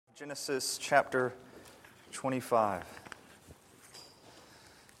Genesis chapter 25.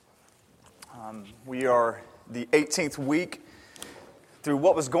 We are the 18th week through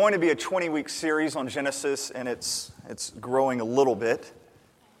what was going to be a 20-week series on Genesis, and it's growing a little bit,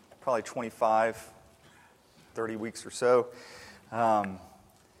 probably 25, 30 weeks or so. And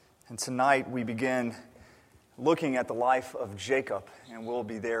tonight we begin looking at the life of Jacob, and we'll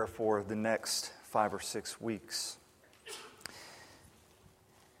be there for the next 5 or 6 weeks.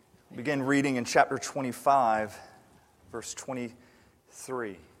 Begin reading in chapter 25, verse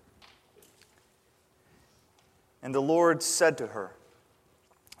 23. And the Lord said to her,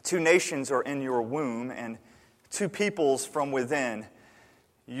 2 nations are in your womb, and 2 peoples from within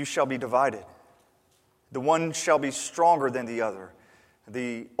you shall be divided. The one shall be stronger than the other.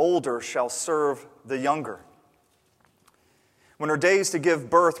 The older shall serve the younger. When her days to give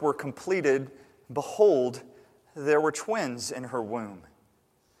birth were completed, behold, there were twins in her womb.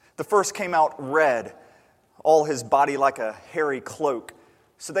 The first came out red, all his body like a hairy cloak,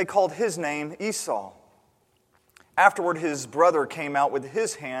 so they called his name Esau. Afterward, his brother came out with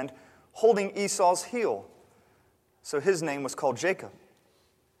his hand, holding Esau's heel, so his name was called Jacob.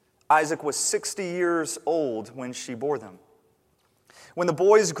 Isaac was 60 years old when she bore them. When the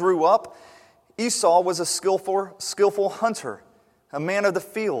boys grew up, Esau was a skillful hunter, a man of the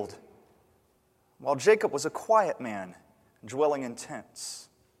field, while Jacob was a quiet man, dwelling in tents.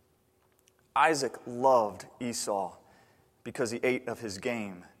 Isaac loved Esau because he ate of his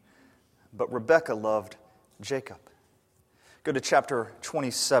game, but Rebekah loved Jacob. Go to chapter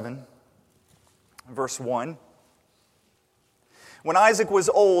 27, verse 1. When Isaac was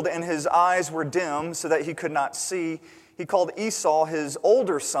old and his eyes were dim so that he could not see, he called Esau his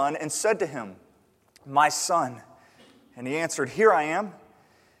older son and said to him, "My son." And he answered, "Here I am."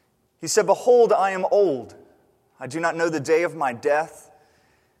 He said, "Behold, I am old. I do not know the day of my death.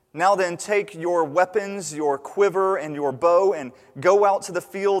 Now then, take your weapons, your quiver, and your bow, and go out to the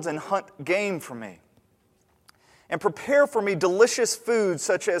fields and hunt game for me. And prepare for me delicious food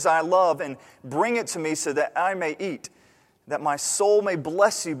such as I love, and bring it to me so that I may eat, that my soul may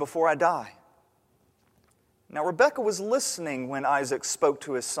bless you before I die." Now Rebekah was listening when Isaac spoke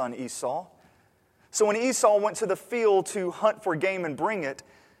to his son Esau. So when Esau went to the field to hunt for game and bring it,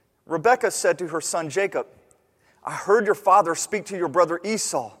 Rebekah said to her son Jacob, "I heard your father speak to your brother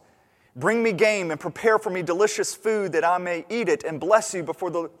Esau. Bring me game and prepare for me delicious food that I may eat it and bless you before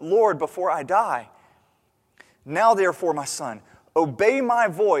the Lord before I die. Now therefore, my son, obey my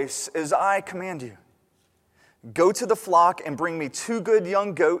voice as I command you. Go to the flock and bring me 2 good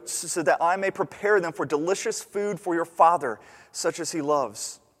young goats so that I may prepare them for delicious food for your father, such as he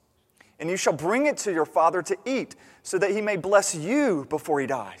loves. And you shall bring it to your father to eat so that he may bless you before he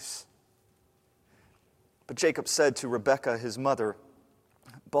dies." But Jacob said to Rebekah, his mother,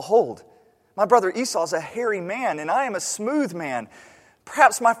 "Behold, my brother Esau is a hairy man, and I am a smooth man.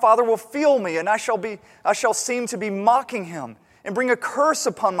 Perhaps my father will feel me, and I shall seem to be mocking him, and bring a curse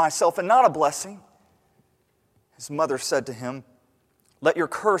upon myself and not a blessing." His mother said to him, "Let your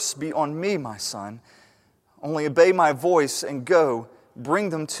curse be on me, my son. Only obey my voice and go,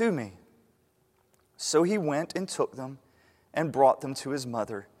 bring them to me." So he went and took them and brought them to his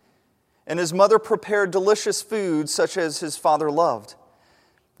mother. And his mother prepared delicious food such as his father loved.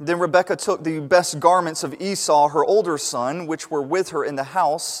 Then Rebekah took the best garments of Esau, her older son, which were with her in the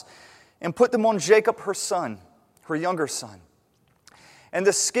house, and put them on Jacob, her son, her younger son. And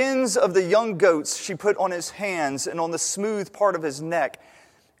the skins of the young goats she put on his hands and on the smooth part of his neck.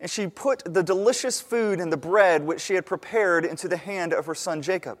 And she put the delicious food and the bread which she had prepared into the hand of her son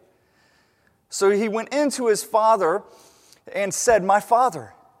Jacob. So he went in to his father and said, "My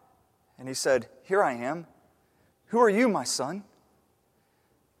father." And he said, "Here I am. Who are you, my son?"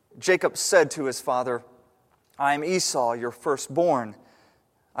 Jacob said to his father, "I am Esau, your firstborn.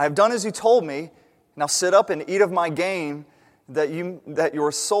 I have done as you told me. Now sit up and eat of my game, that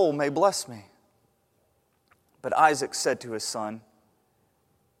your soul may bless me." But Isaac said to his son,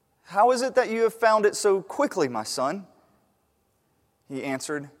 "How is it that you have found it so quickly, my son?" He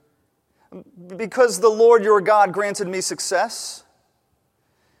answered, "Because the Lord your God granted me success."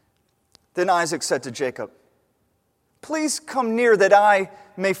 Then Isaac said to Jacob, "Please come near that I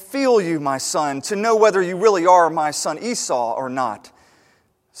may feel you, my son, to know whether you really are my son Esau or not."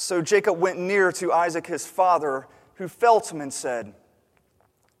 So Jacob went near to Isaac his father, who felt him and said,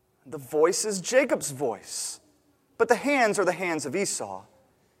 "The voice is Jacob's voice, but the hands are the hands of Esau."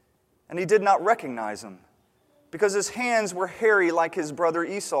 And he did not recognize him, because his hands were hairy like his brother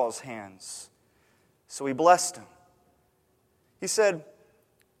Esau's hands. So he blessed him. He said,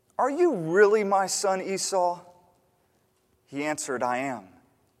 "Are you really my son Esau?" He answered, "I am."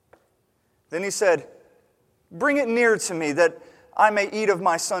 Then he said, "Bring it near to me, that I may eat of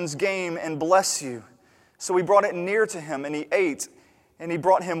my son's game and bless you." So he brought it near to him, and he ate, and he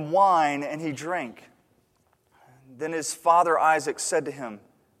brought him wine, and he drank. Then his father Isaac said to him,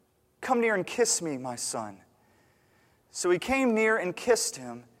 "Come near and kiss me, my son." So he came near and kissed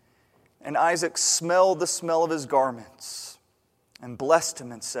him, and Isaac smelled the smell of his garments, and blessed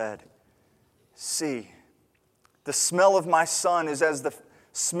him and said, "See, the smell of my son is as the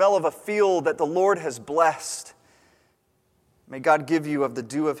smell of a field that the Lord has blessed. May God give you of the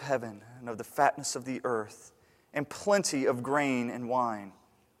dew of heaven and of the fatness of the earth, and plenty of grain and wine.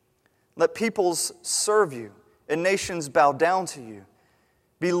 Let peoples serve you, and nations bow down to you.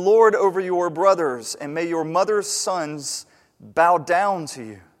 Be Lord over your brothers, and may your mother's sons bow down to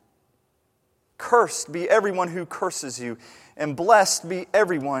you. Cursed be everyone who curses you, and blessed be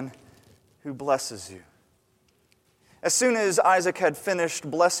everyone who blesses you." As soon as Isaac had finished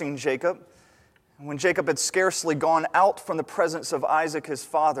blessing Jacob, and when Jacob had scarcely gone out from the presence of Isaac his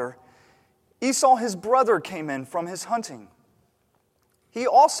father, Esau his brother came in from his hunting. He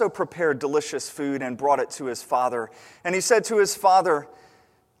also prepared delicious food and brought it to his father. And he said to his father,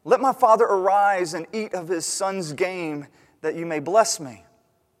 "Let my father arise and eat of his son's game, that you may bless me."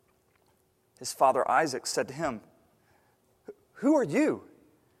 His father Isaac said to him, "Who are you?"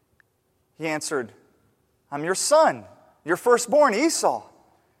 He answered, "I'm your son, your firstborn Esau."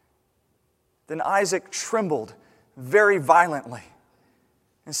 Then Isaac trembled very violently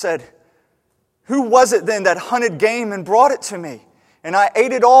and said, "Who was it then that hunted game and brought it to me? And I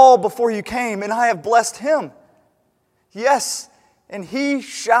ate it all before you came, and I have blessed him. Yes, and he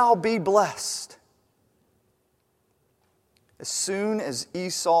shall be blessed." As soon as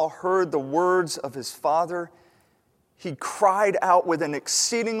Esau heard the words of his father, he cried out with an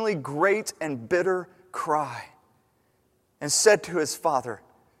exceedingly great and bitter cry, and said to his father,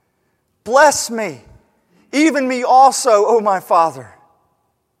 "Bless me, even me also, O my father."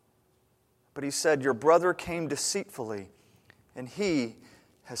 But he said, "Your brother came deceitfully, and he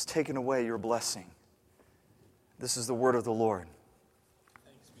has taken away your blessing." This is the word of the Lord.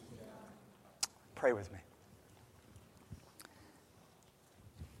 Pray with me.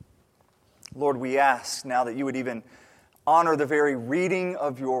 Lord, we ask now that you would even honor the very reading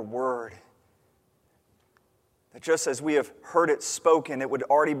of your word. That just as we have heard it spoken, it would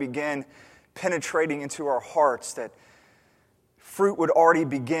already begin penetrating into our hearts, that fruit would already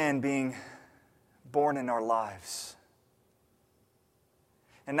begin being born in our lives.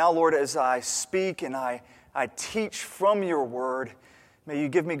 And now, Lord, as I speak and I teach from your word, may you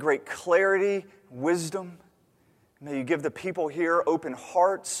give me great clarity, wisdom. May you give the people here open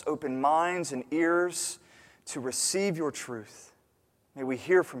hearts, open minds, and ears to receive your truth. May we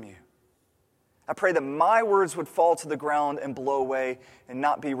hear from you. I pray that my words would fall to the ground and blow away and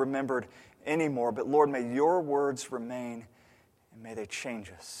not be remembered anymore. But Lord, may your words remain, and may they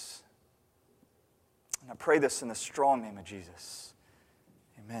change us. And I pray this in the strong name of Jesus.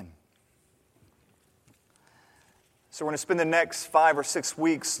 Amen. So we're going to spend the next 5 or 6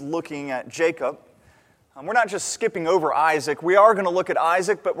 weeks looking at Jacob. We're not just skipping over Isaac. We are going to look at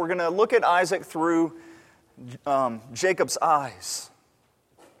Isaac, but we're going to look at Isaac through Jacob's eyes.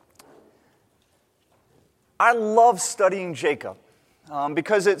 I love studying Jacob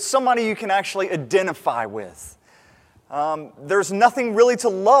because it's somebody you can actually identify with. There's nothing really to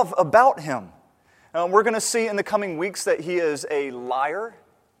love about him. We're going to see in the coming weeks that he is a liar,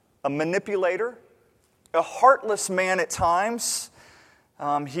 a manipulator, a heartless man at times.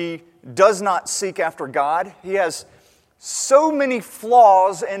 He does not seek after God. He has so many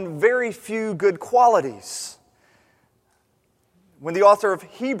flaws and very few good qualities. When the author of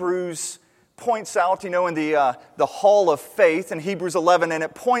Hebrews points out, in the hall of faith in Hebrews 11, and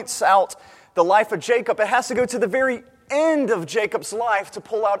it points out the life of Jacob, it has to go to the very end of Jacob's life to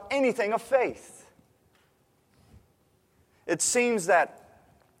pull out anything of faith. It seems that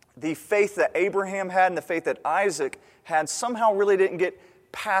the faith that Abraham had and the faith that Isaac had somehow really didn't get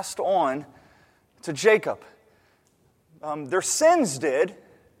passed on to Jacob. Their sins did.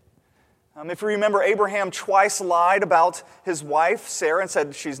 If you remember, Abraham twice lied about his wife, Sarah, and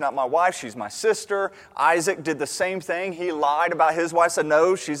said, "She's not my wife, she's my sister." Isaac did the same thing. He lied about his wife, said,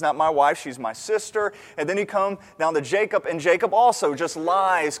 "No, she's not my wife, she's my sister." And then he come down to Jacob, and Jacob also just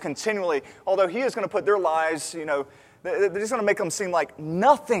lies continually. Although he is going to put their lies, he's going to make them seem like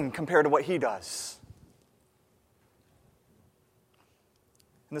nothing compared to what he does.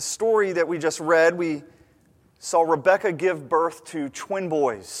 In the story that we just read, we saw Rebekah give birth to twin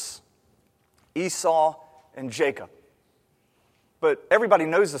boys, Esau and Jacob. But everybody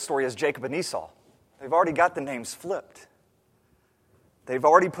knows the story as Jacob and Esau. They've already got the names flipped. They've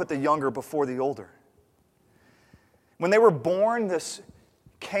already put the younger before the older. When they were born, this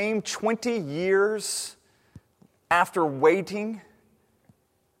came 20 years after waiting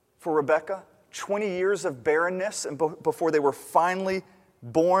for Rebekah. 20 years of barrenness and before they were finally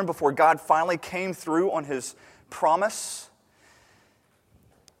born, before God finally came through on His promise.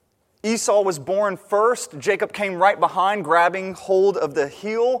 Esau was born first. Jacob came right behind, grabbing hold of the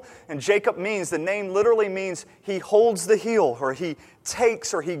heel. And Jacob the name literally means he holds the heel, or he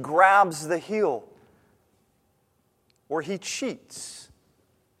takes or he grabs the heel, or he cheats.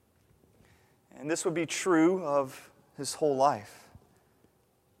 And this would be true of his whole life.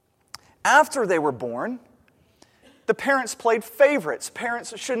 After they were born, the parents played favorites.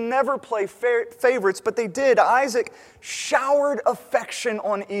 Parents should never play favorites, but they did. Isaac showered affection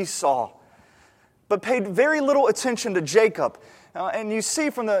on Esau, but paid very little attention to Jacob. And you see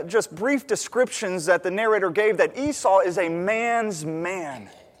from the just brief descriptions that the narrator gave that Esau is a man's man.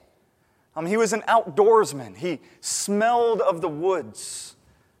 He was an outdoorsman. He smelled of the woods.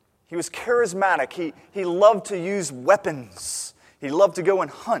 He was charismatic. He loved to use weapons. He loved to go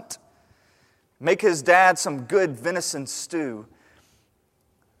and hunt. Make his dad some good venison stew.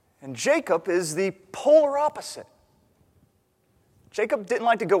 And Jacob is the polar opposite. Jacob didn't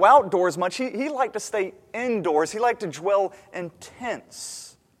like to go outdoors much. He liked to stay indoors. He liked to dwell in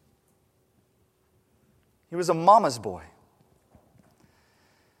tents. He was a mama's boy.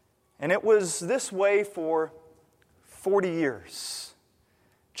 And it was this way for 40 years.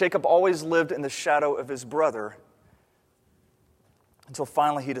 Jacob always lived in the shadow of his brother, until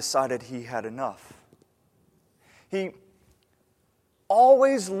finally he decided he had enough. He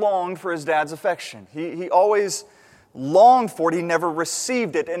always longed for his dad's affection. He always longed for it. He never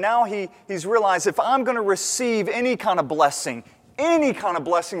received it. And now he's realized, if I'm going to receive any kind of blessing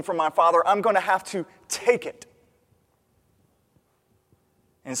from my father, I'm going to have to take it.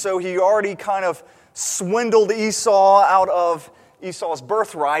 And so he already kind of swindled Esau out of Esau's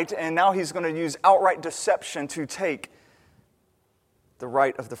birthright, and now he's going to use outright deception to take the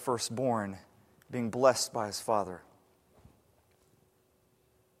right of the firstborn, being blessed by his father.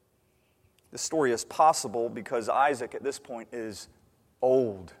 This story is possible because Isaac at this point is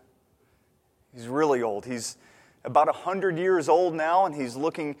old. He's really old. He's about 100 years old now, and he's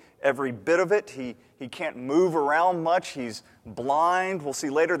looking every bit of it. He can't move around much. He's blind. We'll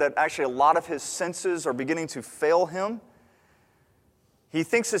see later that actually a lot of his senses are beginning to fail him. He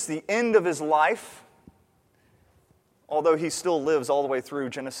thinks it's the end of his life, although he still lives all the way through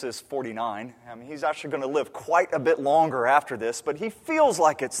Genesis 49. He's actually going to live quite a bit longer after this, but he feels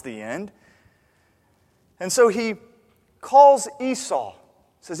like it's the end. And so he calls Esau.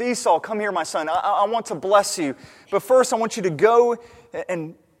 Says, Esau, come here, my son. I want to bless you. But first, I want you to go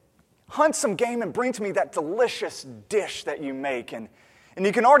and hunt some game and bring to me that delicious dish that you make. And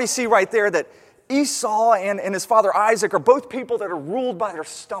you can already see right there that Esau and his father Isaac are both people that are ruled by their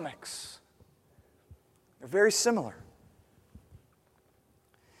stomachs. They're very similar.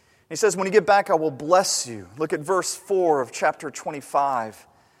 He says, when you get back, I will bless you. Look at verse 4 of chapter 25.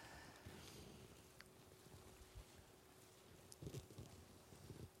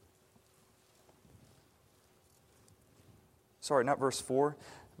 Sorry, not verse 4.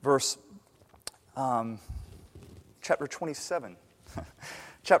 Chapter 27.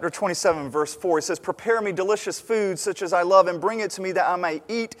 Chapter 27, verse 4. It says, prepare me delicious food such as I love, and bring it to me that I may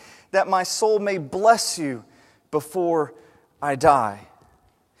eat, that my soul may bless you before I die.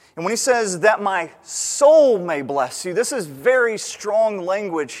 And when he says that my soul may bless you, this is very strong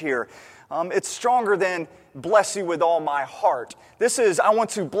language here. It's stronger than bless you with all my heart. This is, I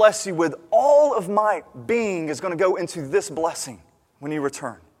want to bless you with all of my being is going to go into this blessing when you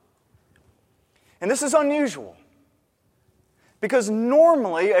return. And this is unusual, because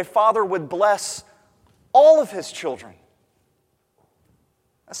normally a father would bless all of his children.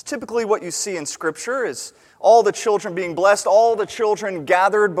 That's typically what you see in Scripture, is all the children being blessed, all the children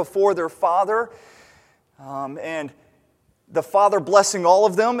gathered before their father, and the father blessing all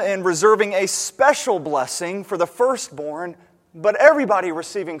of them and reserving a special blessing for the firstborn, but everybody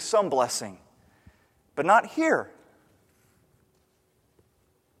receiving some blessing. But not here.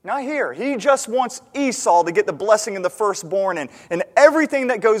 Not here. He just wants Esau to get the blessing of the firstborn and everything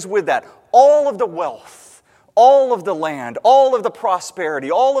that goes with that. All of the wealth, all of the land, all of the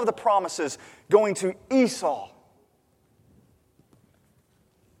prosperity, all of the promises going to Esau.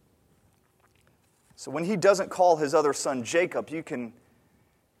 So when he doesn't call his other son Jacob, you can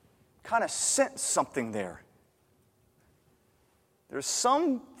kind of sense something there. There's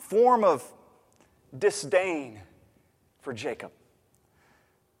some form of disdain for Jacob.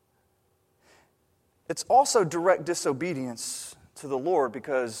 It's also direct disobedience to the Lord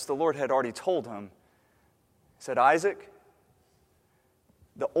because the Lord had already told him. He said, Isaac,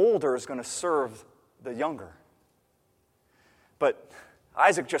 the older is going to serve the younger. But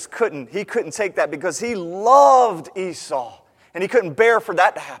Isaac just couldn't take that because he loved Esau, and he couldn't bear for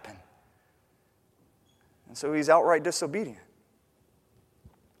that to happen. And so he's outright disobedient.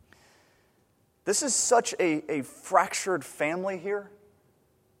 This is such a fractured family here.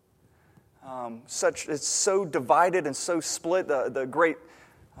 It's so divided and so split. The great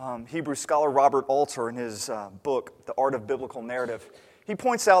Hebrew scholar Robert Alter, in his book, The Art of Biblical Narrative, he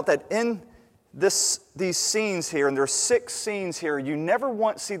points out that in these scenes here, and there are 6 scenes here, you never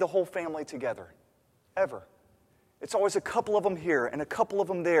once see the whole family together, ever. It's always a couple of them here and a couple of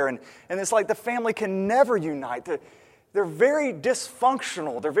them there, and it's like the family can never unite. They're very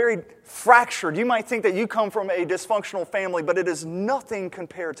dysfunctional. They're very fractured. You might think that you come from a dysfunctional family, but it is nothing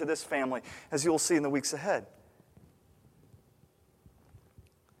compared to this family, as you'll see in the weeks ahead.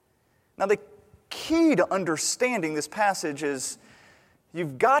 Now, the key to understanding this passage is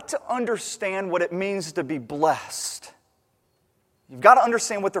you've got to understand what it means to be blessed. You've got to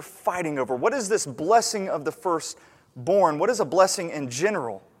understand what they're fighting over. What is this blessing of the firstborn? What is a blessing in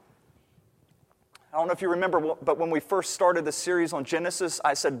general? I don't know if you remember, but when we first started the series on Genesis,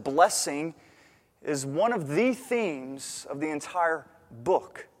 I said blessing is one of the themes of the entire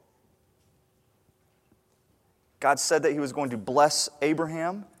book. God said that He was going to bless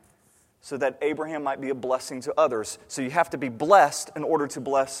Abraham so that Abraham might be a blessing to others. So you have to be blessed in order to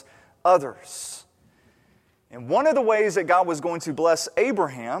bless others. And one of the ways that God was going to bless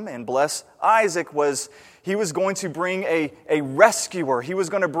Abraham and bless Isaac was He was going to bring a rescuer. He was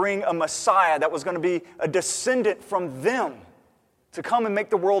going to bring a Messiah that was going to be a descendant from them to come and make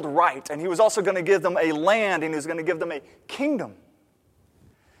the world right. And He was also going to give them a land, and He was going to give them a kingdom.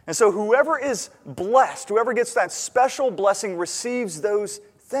 And so whoever is blessed, whoever gets that special blessing, receives those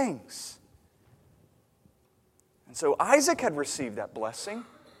things. And so Isaac had received that blessing.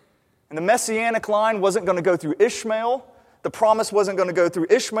 And the Messianic line wasn't going to go through Ishmael. The promise wasn't going to go through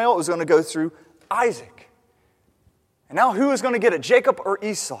Ishmael. It was going to go through Isaac. And now who is going to get it, Jacob or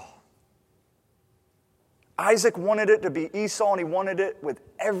Esau? Isaac wanted it to be Esau, and he wanted it with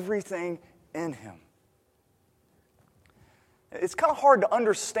everything in him. It's kind of hard to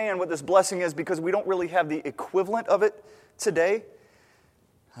understand what this blessing is because we don't really have the equivalent of it today.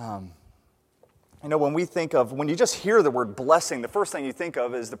 When you just hear the word blessing, the first thing you think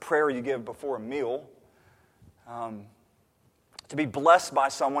of is the prayer you give before a meal. To be blessed by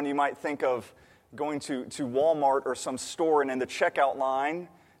someone, you might think of going to Walmart or some store, and in the checkout line,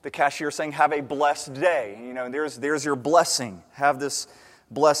 the cashier saying, "Have a blessed day." You know, there's your blessing. Have this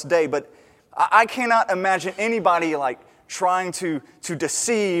blessed day. But I cannot imagine anybody like trying to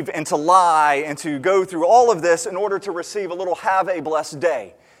deceive and to lie and to go through all of this in order to receive a little "have a blessed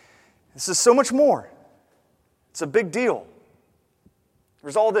day." This is so much more. It's a big deal.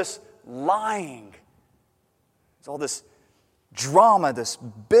 There's all this lying. There's all this drama, this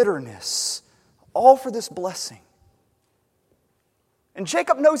bitterness, all for this blessing. And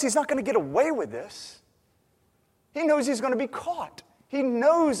Jacob knows he's not going to get away with this. He knows he's going to be caught. He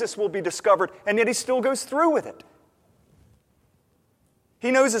knows this will be discovered, and yet he still goes through with it.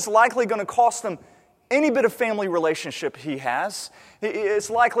 He knows it's likely going to cost him any bit of family relationship he has. It's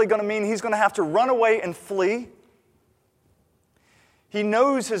likely going to mean he's going to have to run away and flee. He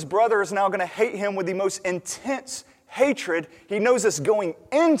knows his brother is now going to hate him with the most intense hatred. He knows this going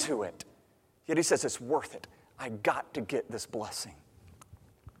into it. Yet he says, it's worth it. I got to get this blessing.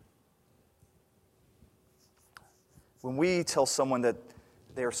 When we tell someone that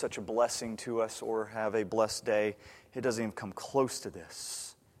they are such a blessing to us or have a blessed day, it doesn't even come close to this.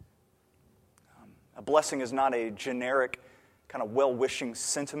 A blessing is not a generic, kind of well-wishing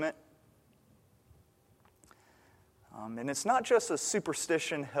sentiment. And it's not just a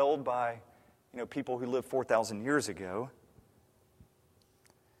superstition held by, people who lived 4,000 years ago.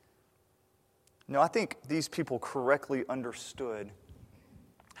 No, I think these people correctly understood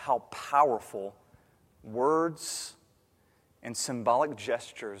how powerful words and symbolic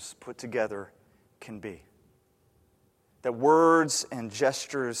gestures put together can be. That words and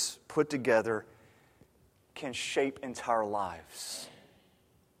gestures put together can shape entire lives.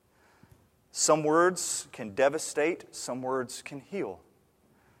 Some words can devastate, some words can heal.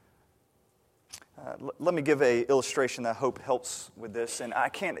 Let me give an illustration that I hope helps with this. And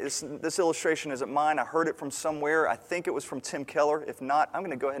this illustration isn't mine. I heard it from somewhere. I think it was from Tim Keller. If not, I'm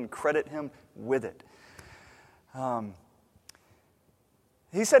going to go ahead and credit him with it.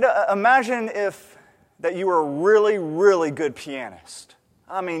 He said, imagine that you were a really, really good pianist.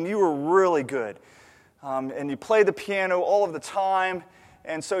 I mean, you were really good. and you play the piano all of the time,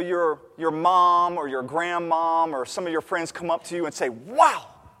 and so your mom or your grandmom or some of your friends come up to you and say, "Wow,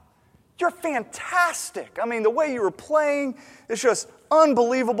 you're fantastic. I mean, the way you were playing is just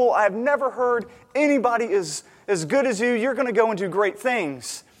unbelievable. I've never heard anybody as good as you. You're going to go and do great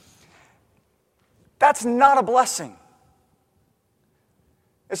things." That's not a blessing.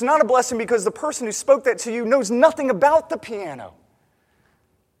 It's not a blessing because the person who spoke that to you knows nothing about the piano.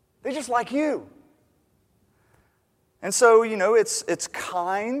 They just like you. And so, it's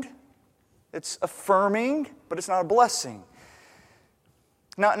kind, it's affirming, but it's not a blessing.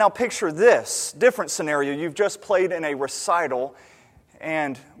 Now picture this, different scenario. You've just played in a recital,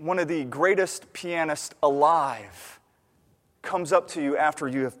 and one of the greatest pianists alive comes up to you after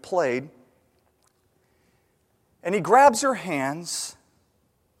you have played, and he grabs your hands,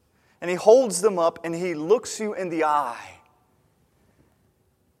 and he holds them up, and he looks you in the eye.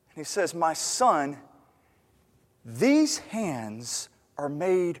 And he says, "My son, these hands are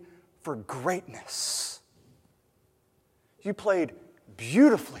made for greatness. You played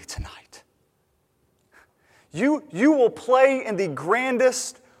beautifully tonight. You will play in the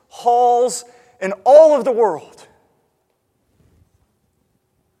grandest halls in all of the world."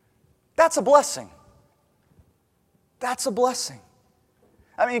 That's a blessing. That's a blessing.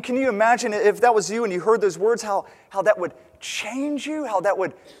 I mean, can you imagine if that was you and you heard those words, how that would change you, how that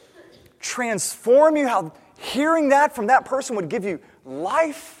would transform you, how hearing that from that person would give you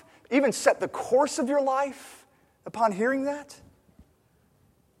life, even set the course of your life upon hearing that?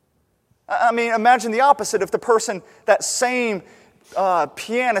 I mean, imagine the opposite. If the person, that same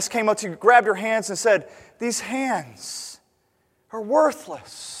pianist came up to you, grabbed your hands and said, "These hands are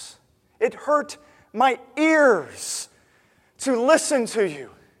worthless. It hurt my ears to listen to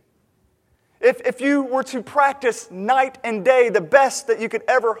you. If you were to practice night and day, the best that you could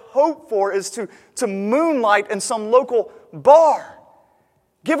ever hope for is to moonlight in some local bar.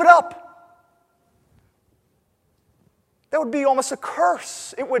 Give it up." That would be almost a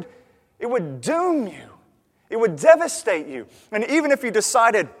curse. It would doom you. It would devastate you. And even if you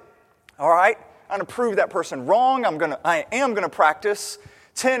decided, all right, I'm going to prove that person wrong, I am going to practice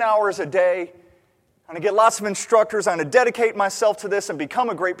 10 hours a day, I'm going to get lots of instructors, I'm going to dedicate myself to this and become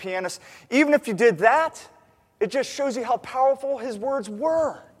a great pianist. Even if you did that, it just shows you how powerful his words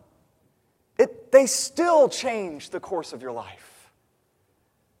were. They still change the course of your life.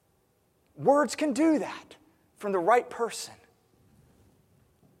 Words can do that from the right person.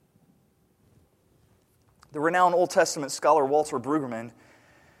 The renowned Old Testament scholar Walter Brueggemann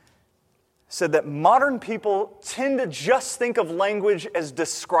said that modern people tend to just think of language as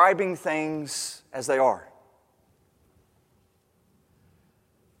describing things as they are.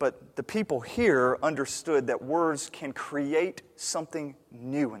 But the people here understood that words can create something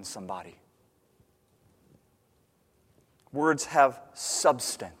new in somebody. Words have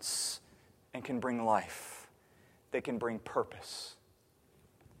substance and can bring life. They can bring purpose.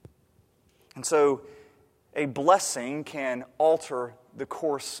 And so a blessing can alter the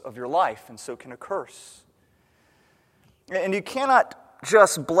course of your life, and so can a curse. And you cannot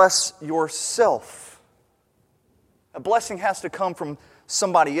just bless yourself. A blessing has to come from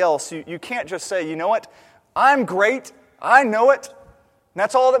somebody else. You can't just say, "You know what? I'm great. I know it. And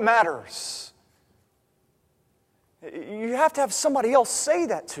that's all that matters." You have to have somebody else say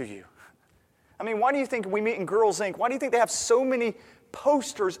that to you. I mean, why do you think we meet in Girls Inc.? Why do you think they have so many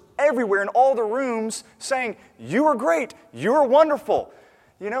posters everywhere in all the rooms saying, "You are great, you are wonderful"?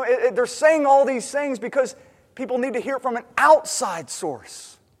 They're saying all these things because people need to hear it from an outside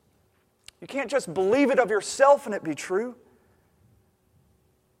source. You can't just believe it of yourself and it be true.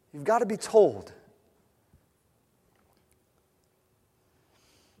 You've got to be told.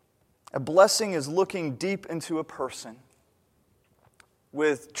 A blessing is looking deep into a person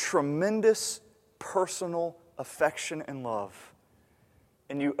with tremendous personal affection and love,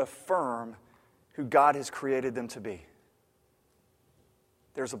 and you affirm who God has created them to be.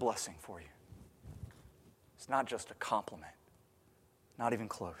 There's a blessing for you. It's not just a compliment, not even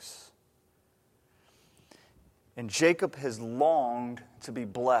close. And Jacob has longed to be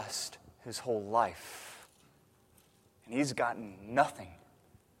blessed his whole life, and he's gotten nothing.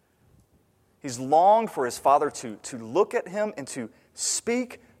 He's longed for his father to look at him and to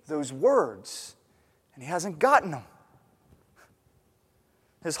speak those words, and he hasn't gotten them.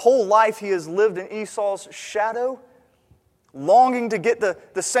 His whole life he has lived in Esau's shadow, longing to get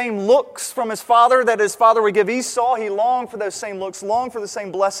the same looks from his father that his father would give Esau. He longed for those same looks, longed for the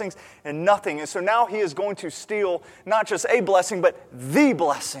same blessings, and nothing. And so now he is going to steal not just a blessing, but the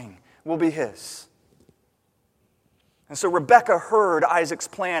blessing will be his. And so Rebekah heard Isaac's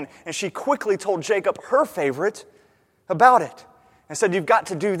plan, and she quickly told Jacob, her favorite, about it. And said, you've got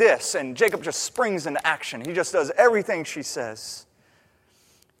to do this. And Jacob just springs into action. He just does everything she says.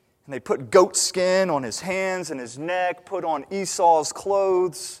 And they put goat skin on his hands and his neck, put on Esau's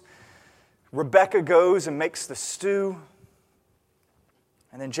clothes. Rebekah goes and makes the stew.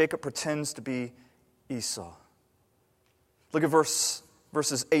 And then Jacob pretends to be Esau. Look at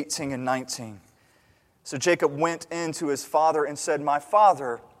verses 18 and 19. So Jacob went in to his father and said, my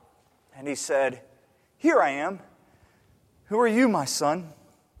father. And he said, here I am. Who are you, my son?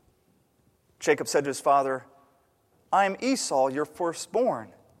 Jacob said to his father, I am Esau, your firstborn.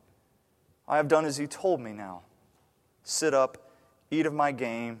 I have done as you told me now. Sit up, eat of my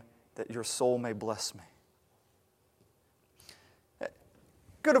game, that your soul may bless me.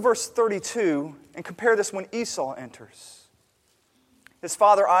 Go to verse 32 and compare this when Esau enters. His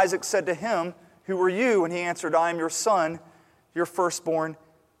father Isaac said to him, who are you? And he answered, I am your son, your firstborn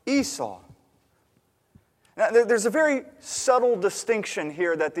Esau. Now, there's a very subtle distinction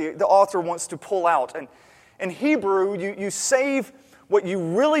here that the author wants to pull out. And in Hebrew, you save what you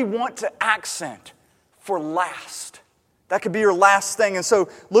really want to accent for last. That could be your last thing. And so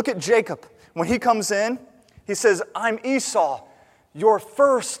look at Jacob. When he comes in, he says, I'm Esau, your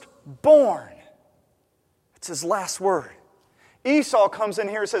firstborn. It's his last word. Esau comes in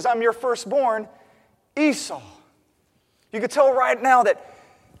here and says, I'm your firstborn, Esau. You can tell right now that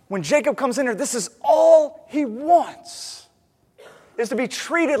when Jacob comes in here, this is all he wants, is to be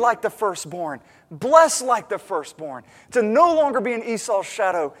treated like the firstborn, blessed like the firstborn, to no longer be in Esau's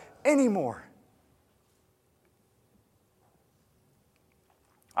shadow anymore.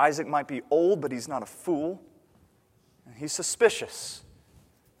 Isaac might be old, but he's not a fool. And he's suspicious.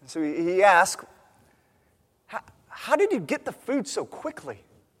 And so he asks, how did you get the food so quickly?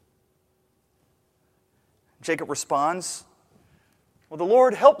 Jacob responds, well, the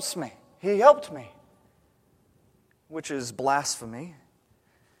Lord helps me. He helped me, which is blasphemy.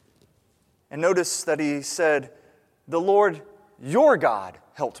 And notice that he said, the Lord, your God,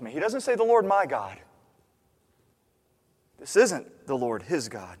 helped me. He doesn't say the Lord, my God. This isn't the Lord, his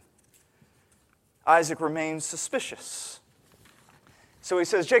God. Isaac remains suspicious. So he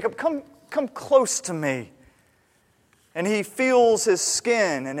says, Jacob, come close to me. And he feels his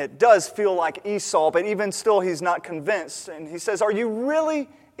skin, and it does feel like Esau, but even still he's not convinced. And he says, are you really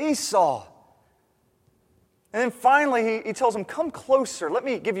Esau? And then finally he tells him, come closer, let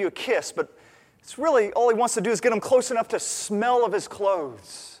me give you a kiss. But it's really, all he wants to do is get him close enough to smell of his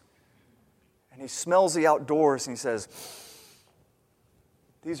clothes. And he smells the outdoors, and he says,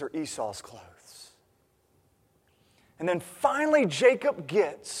 these are Esau's clothes. And then finally Jacob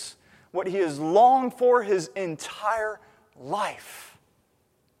gets what he has longed for his entire life.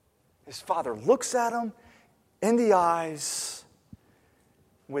 His father looks at him in the eyes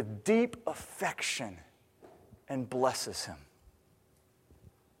with deep affection and blesses him.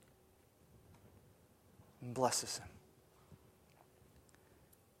 And blesses him.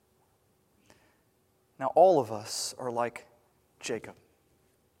 Now, all of us are like Jacob.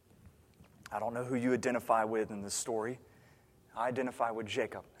 I don't know who you identify with in this story. I identify with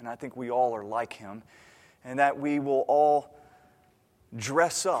Jacob, and I think we all are like him, and that we will all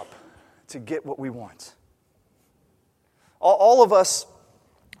dress up to get what we want. All of us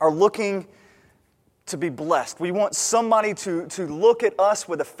are looking to be blessed. We want somebody to look at us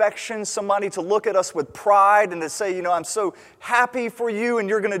with affection, somebody to look at us with pride and to say, I'm so happy for you and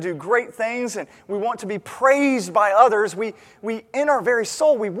you're going to do great things, and we want to be praised by others. We in our very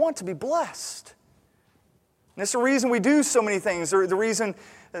soul, we want to be blessed. And it's the reason we do so many things. The reason,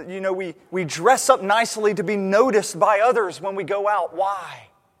 we dress up nicely to be noticed by others when we go out. Why?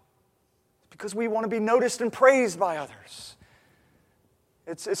 Because we want to be noticed and praised by others.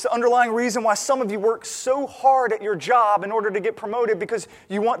 It's the underlying reason why some of you work so hard at your job in order to get promoted, because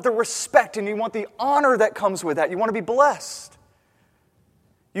you want the respect and you want the honor that comes with that. You want to be blessed.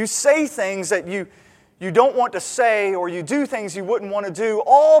 You say things that you don't want to say, or you do things you wouldn't want to do,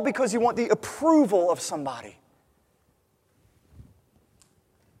 all because you want the approval of somebody.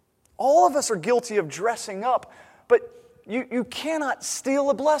 All of us are guilty of dressing up, but you cannot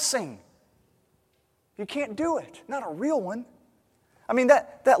steal a blessing. You can't do it. Not a real one. I mean,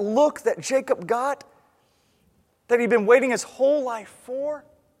 that look that Jacob got, that he'd been waiting his whole life for,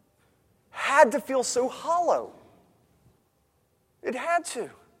 had to feel so hollow. It had to.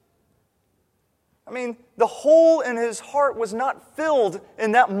 I mean, the hole in his heart was not filled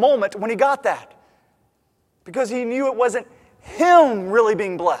in that moment when he got that, because he knew it wasn't him really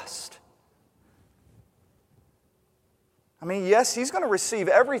being blessed. I mean, yes, he's going to receive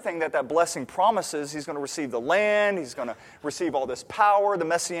everything that blessing promises. He's going to receive the land. He's going to receive all this power. The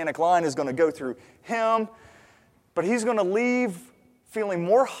Messianic line is going to go through him. But he's going to leave feeling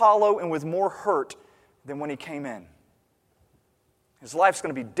more hollow and with more hurt than when he came in. His life's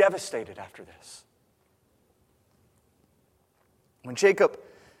going to be devastated after this. When Jacob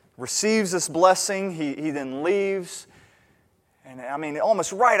receives this blessing, he then leaves. And I mean,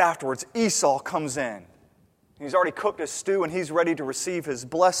 almost right afterwards, Esau comes in. He's already cooked his stew and he's ready to receive his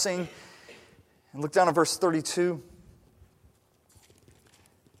blessing. And look down at verse 32.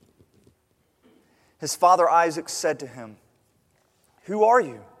 His father Isaac said to him, "Who are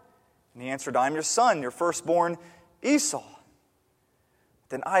you?" And he answered, "I am your son, your firstborn Esau."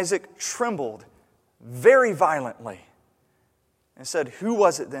 Then Isaac trembled very violently and said, "Who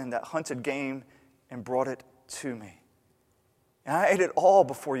was it then that hunted game and brought it to me? And I ate it all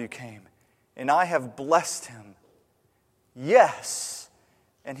before you came, and I have blessed him. Yes,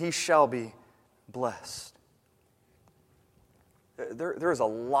 and he shall be blessed." There is a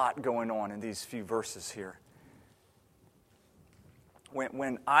lot going on in these few verses here.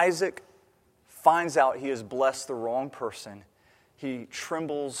 When Isaac finds out he has blessed the wrong person, he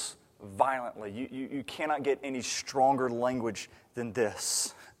trembles violently. You cannot get any stronger language than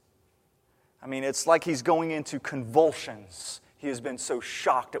this. I mean, it's like he's going into convulsions. He has been so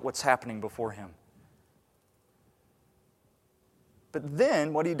shocked at what's happening before him. But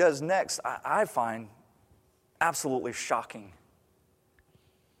then what he does next, I find absolutely shocking.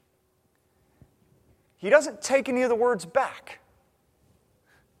 He doesn't take any of the words back.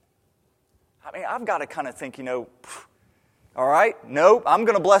 I mean, I've got to kind of think, all right, nope, I'm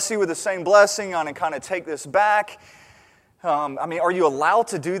going to bless you with the same blessing. I'm going to kind of take this back. I mean, are you allowed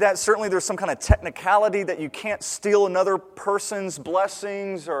to do that? Certainly there's some kind of technicality that you can't steal another person's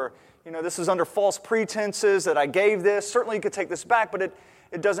blessings, or, this is under false pretenses that I gave this. Certainly you could take this back, but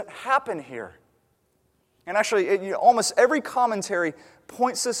it doesn't happen here. And actually, almost every commentary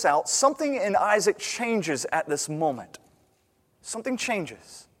points this out. Something in Isaac changes at this moment. Something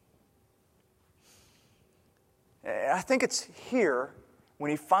changes. I think it's here,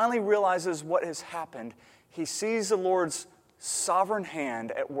 when he finally realizes what has happened, he sees the Lord's sovereign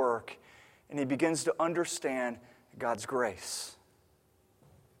hand at work, and he begins to understand God's grace.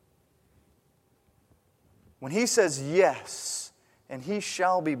 When he says yes, and he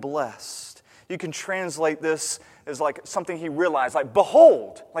shall be blessed, you can translate this as like something he realized, like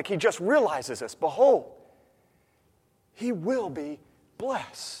behold, like he just realizes this, behold, he will be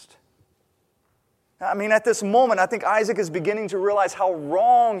blessed. I mean, at this moment, I think Isaac is beginning to realize how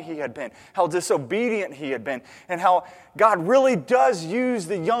wrong he had been, how disobedient he had been, and how God really does use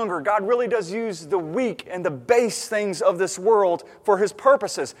the younger, God really does use the weak and the base things of this world for his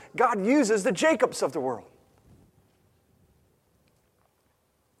purposes. God uses the Jacobs of the world.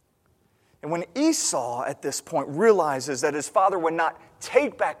 And when Esau, at this point, realizes that his father would not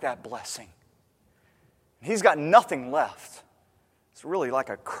take back that blessing, he's got nothing left. It's really like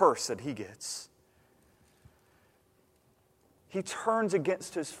a curse that he gets. He turns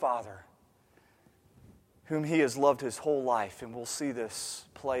against his father, whom he has loved his whole life, and we'll see this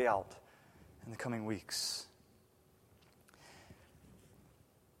play out in the coming weeks.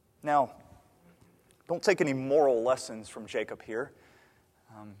 Now, don't take any moral lessons from Jacob here.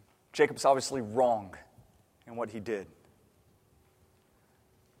 Jacob's obviously wrong in what he did.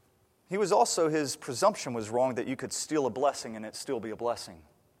 His presumption was wrong that you could steal a blessing and it still be a blessing.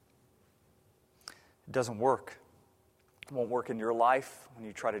 It doesn't work. It won't work in your life when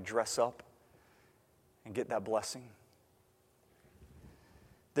you try to dress up and get that blessing.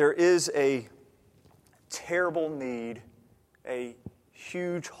 There is a terrible need, a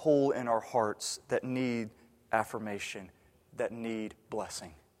huge hole in our hearts that need affirmation, that need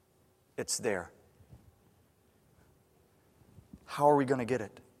blessing. It's there. How are we going to get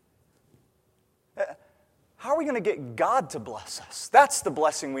it? How are we going to get God to bless us? That's the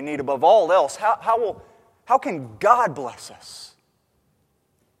blessing we need above all else. How can God bless us?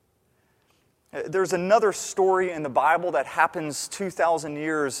 There's another story in the Bible that happens 2,000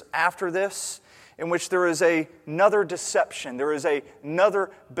 years after this, in which there is another deception, there is another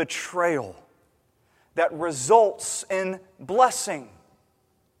betrayal that results in blessing,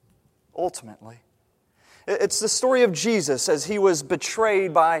 ultimately. It's the story of Jesus as he was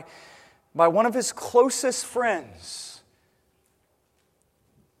betrayed by one of his closest friends.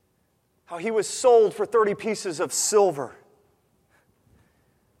 How he was sold for 30 pieces of silver.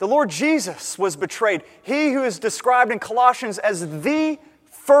 The Lord Jesus was betrayed. He who is described in Colossians as the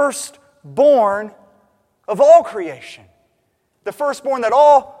firstborn of all creation. The firstborn that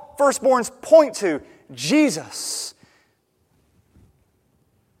all firstborns point to, Jesus,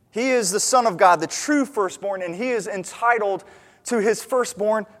 He is the Son of God, the true firstborn, and he is entitled to his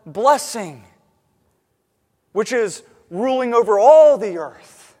firstborn blessing, which is ruling over all the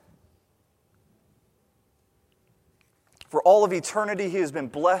earth. For all of eternity, he has been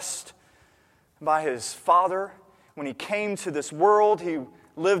blessed by his Father. When he came to this world, he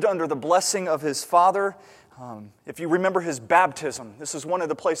lived under the blessing of his Father. If you remember his baptism, this is one of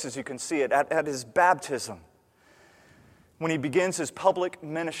the places you can see it, at his baptism. When he begins his public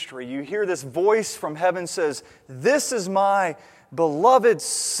ministry, you hear this voice from heaven says, "This is my beloved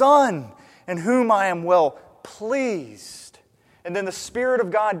Son, in whom I am well pleased." And then the Spirit of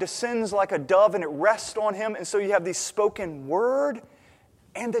God descends like a dove and it rests on him. And so you have the spoken word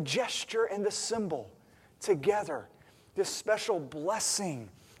and the gesture and the symbol together. This special blessing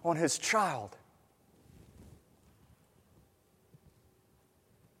on his child.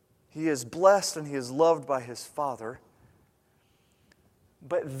 He is blessed and he is loved by his Father.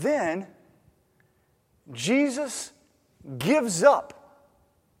 But then, Jesus gives up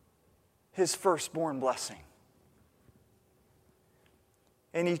his firstborn blessing.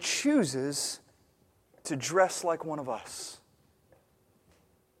 And he chooses to dress like one of us.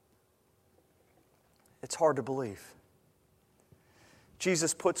 It's hard to believe.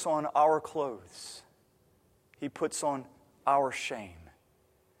 Jesus puts on our clothes. He puts on our shame.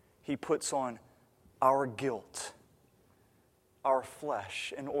 He puts on our guilt, our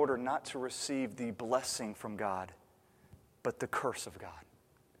flesh, in order not to receive the blessing from God, but the curse of God.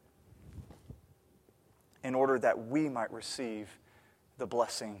 In order that we might receive the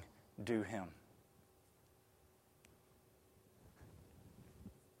blessing due him.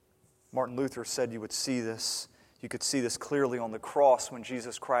 Martin Luther said you would see this. You could see this clearly on the cross when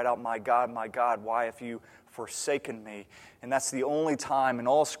Jesus cried out, my God, why have you forsaken me?" And that's the only time in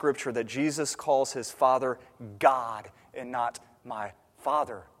all Scripture that Jesus calls his Father God and not my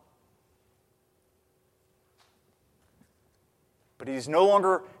Father. But he's no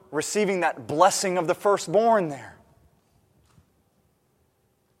longer receiving that blessing of the firstborn there.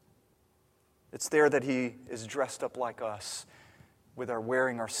 It's there that he is dressed up like us, with our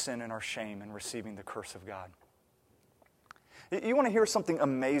wearing our sin and our shame and receiving the curse of God. You want to hear something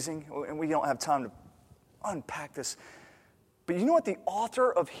amazing? And we don't have time to unpack this. But you know what the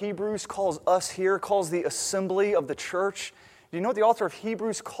author of Hebrews calls us here, calls the assembly of the church? Do you know what the author of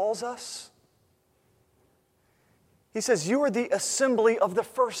Hebrews calls us? He says, you are the assembly of the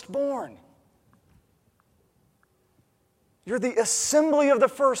firstborn. You're the assembly of the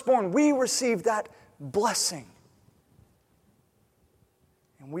firstborn. We received that blessing.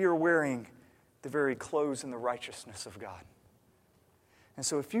 And we are wearing the very clothes and the righteousness of God. And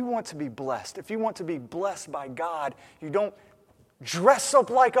so if you want to be blessed, if you want to be blessed by God, you don't dress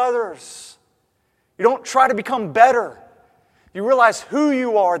up like others. You don't try to become better. You realize who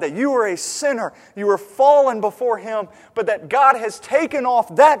you are, that you are a sinner. You are fallen before him, but that God has taken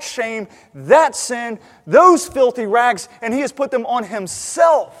off that shame, that sin, those filthy rags, and he has put them on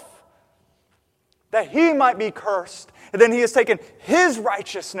himself, that he might be cursed. And then he has taken his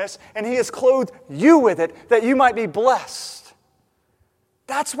righteousness and he has clothed you with it, that you might be blessed.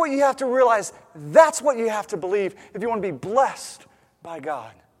 That's what you have to realize. That's what you have to believe if you want to be blessed by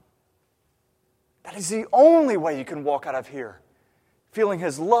God. That is the only way you can walk out of here, feeling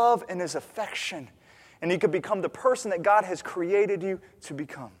his love and his affection, and you can become the person that God has created you to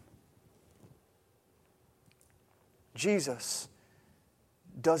become. Jesus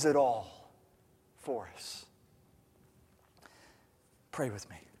does it all for us. Pray with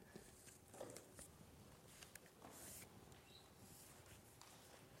me.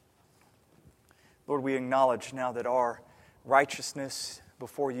 Lord, we acknowledge now that our righteousness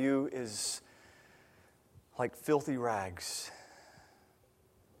before you is like filthy rags.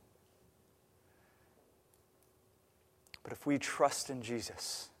 But if we trust in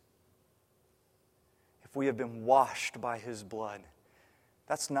Jesus, if we have been washed by his blood,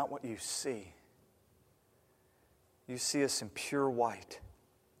 that's not what you see. You see us in pure white,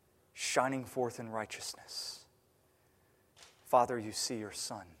 shining forth in righteousness. Father, you see your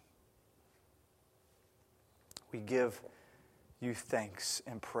Son. We give you thanks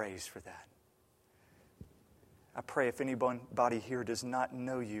and praise for that. I pray if anybody here does not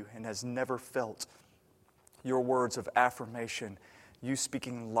know you and has never felt your words of affirmation, you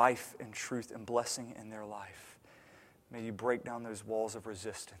speaking life and truth and blessing in their life, may you break down those walls of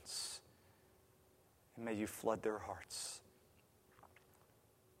resistance and may you flood their hearts.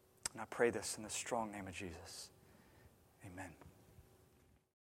 And I pray this in the strong name of Jesus. Amen.